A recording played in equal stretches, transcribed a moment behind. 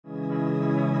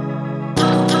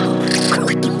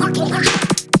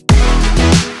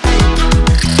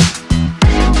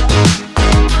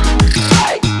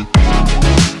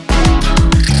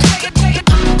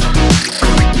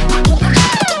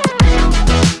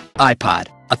iPod,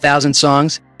 1,000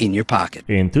 songs in your pocket.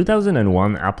 In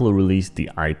 2001, Apple released the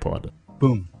iPod.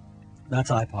 Boom. That's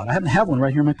iPod. I happen to have one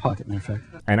right here in my pocket, matter of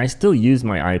fact. And I still use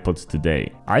my iPods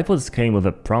today. iPods came with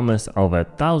a promise of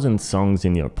 1,000 songs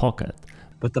in your pocket.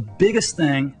 But the biggest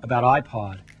thing about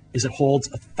iPod is it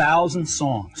holds 1,000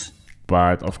 songs.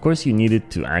 But of course you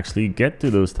needed to actually get to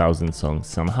those 1,000 songs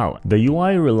somehow. The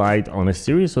UI relied on a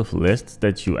series of lists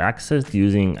that you accessed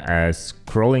using a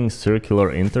scrolling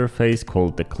circular interface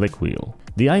called the click wheel.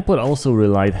 The iPod also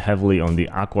relied heavily on the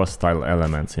Aqua style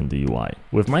elements in the UI.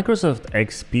 With Microsoft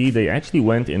XP, they actually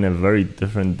went in a very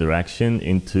different direction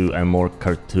into a more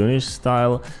cartoonish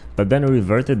style, but then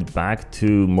reverted back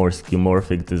to more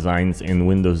skeuomorphic designs in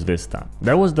Windows Vista.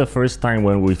 That was the first time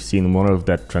when we've seen more of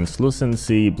that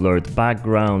translucency, blurred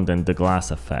background and the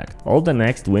glass effect. All the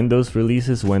next Windows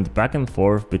releases went back and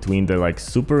forth between the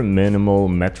super minimal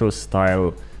Metro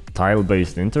style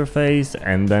tile-based interface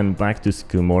and then back to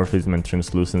skeuomorphism and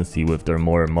translucency with their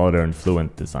more modern,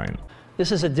 fluent design.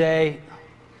 This is a day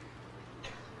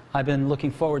I've been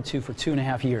looking forward to for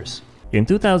 2.5 years. In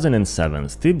 2007,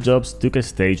 Steve Jobs took a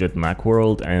stage at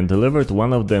Macworld and delivered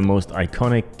one of the most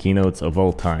iconic keynotes of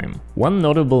all time. One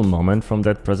notable moment from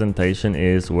that presentation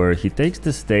is where he takes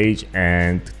the stage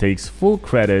and takes full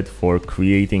credit for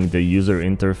creating the user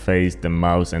interface, the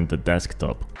mouse and the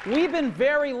desktop. We've been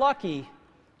very lucky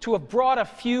to have brought a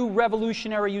few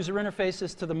revolutionary user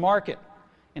interfaces to the market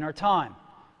in our time.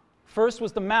 First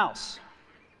was the mouse.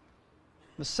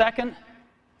 The second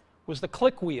was the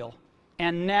click wheel.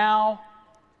 And now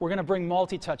we're going to bring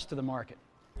multi-touch to the market.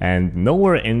 And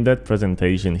nowhere in that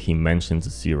presentation he mentions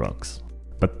Xerox.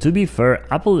 But to be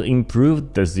fair, Apple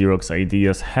improved the Xerox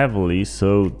ideas heavily,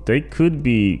 so they could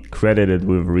be credited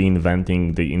with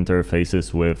reinventing the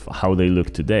interfaces with how they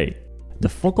look today. The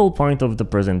focal point of the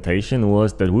presentation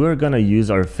was that we were gonna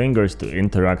use our fingers to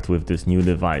interact with this new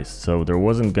device, so there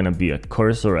wasn't gonna be a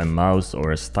cursor, a mouse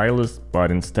or a stylus,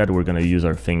 but instead we're gonna use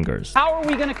our fingers. How are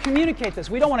we gonna communicate this?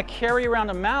 We don't want to carry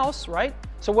around a mouse, right?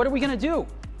 So what are we gonna do?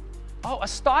 Oh, a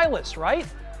stylus, right?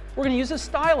 We're gonna use a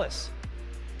stylus.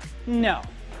 No.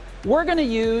 We're gonna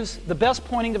use the best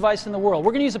pointing device in the world.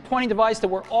 We're gonna use a pointing device that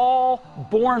we're all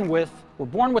born with. We're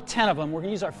born with 10 of them. We're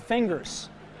gonna use our fingers.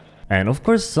 And of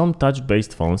course some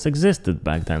touch-based phones existed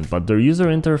back then, but their user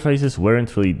interfaces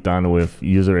weren't really done with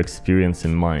user experience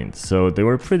in mind, so they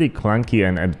were pretty clunky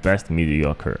and at best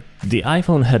mediocre. The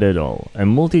iPhone had it all: a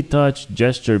multi-touch,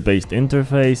 gesture-based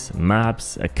interface,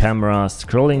 maps, a camera,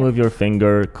 scrolling with your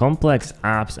finger, complex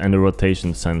apps and a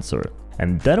rotation sensor.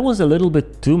 And that was a little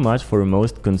bit too much for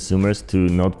most consumers to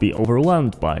not be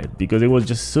overwhelmed by it, because it was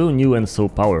just so new and so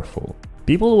powerful.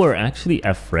 People were actually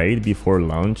afraid before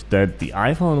launch that the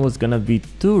iPhone was gonna be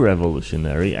too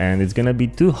revolutionary and it's gonna be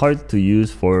too hard to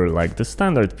use for the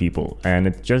standard people, and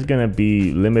it's just gonna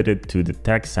be limited to the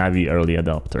tech-savvy early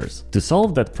adopters. To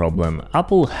solve that problem,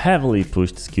 Apple heavily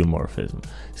pushed skeuomorphism,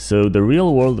 so the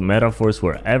real-world metaphors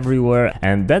were everywhere,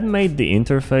 and that made the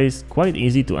interface quite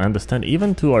easy to understand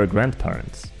even to our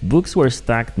grandparents. Books were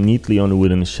stacked neatly on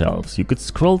wooden shelves. You could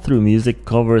scroll through music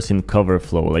covers in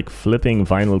CoverFlow, like flipping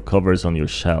vinyl covers on your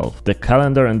shelf. The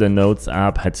calendar and the notes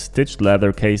app had stitched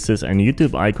leather cases, and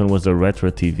YouTube icon was a retro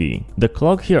TV. The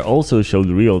clock here also showed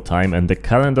real time, and the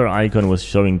calendar icon was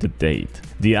showing the date.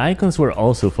 The icons were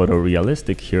also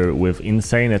photorealistic here, with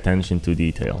insane attention to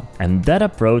detail. And that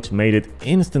approach made it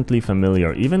instantly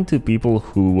familiar even to people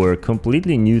who were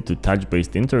completely new to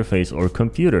touch-based interface or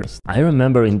computers. I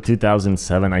remember in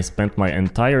 2007 I spent my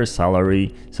entire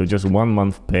salary, so just 1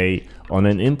 month pay, on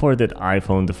an imported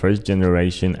iPhone, the first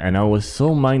generation, and I was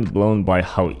so mind blown by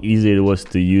how easy it was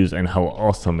to use and how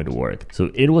awesome it worked.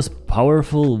 So it was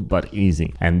powerful but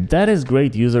easy, and that is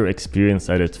great user experience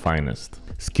at its finest.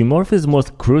 Skeuomorphism was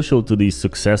crucial to the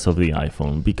success of the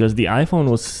iPhone, because the iPhone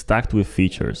was stacked with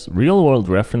features. Real-world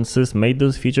references made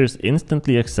those features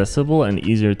instantly accessible and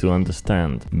easier to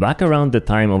understand. Back around the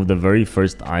time of the very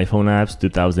first iPhone apps,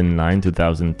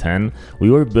 2009-2010, we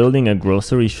were building a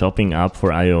grocery shopping app for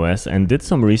iOS and did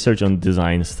some research on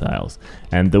design styles.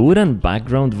 And the wooden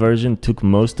background version took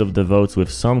most of the votes, with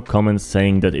some comments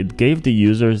saying that it gave the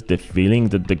users the feeling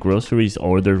that the groceries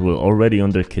ordered were already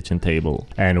on their kitchen table.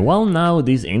 And while now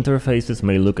these interfaces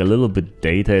may look a little bit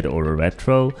dated or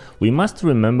retro, we must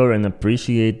remember and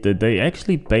appreciate that they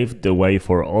actually paved the way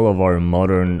for all of our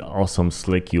modern, awesome,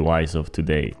 slick UIs of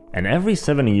today. And every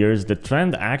 7 years, the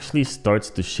trend actually starts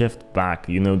to shift back,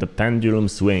 you know, the pendulum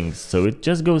swings. So it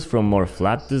just goes from more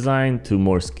flat design to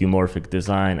more skeuomorphic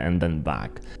design and then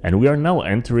back. And we are now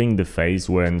entering the phase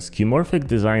when skeuomorphic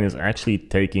design is actually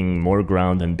taking more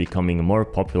ground and becoming more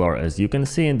popular, as you can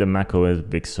see in the macOS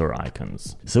Big Sur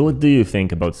icons. So what do you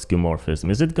think about skeuomorphism?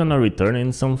 Is it gonna return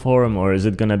in some form, or is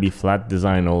it gonna be flat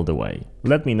design all the way?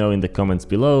 Let me know in the comments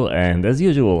below, and as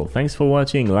usual, thanks for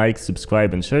watching, like,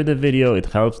 subscribe and share the video, it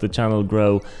helps the channel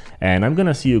grow, and I'm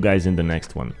gonna see you guys in the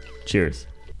next one. Cheers!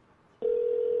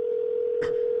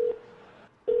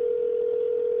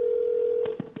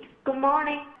 Good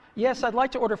morning. Yes, I'd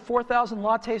like to order 4,000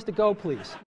 lattes to go,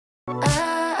 please.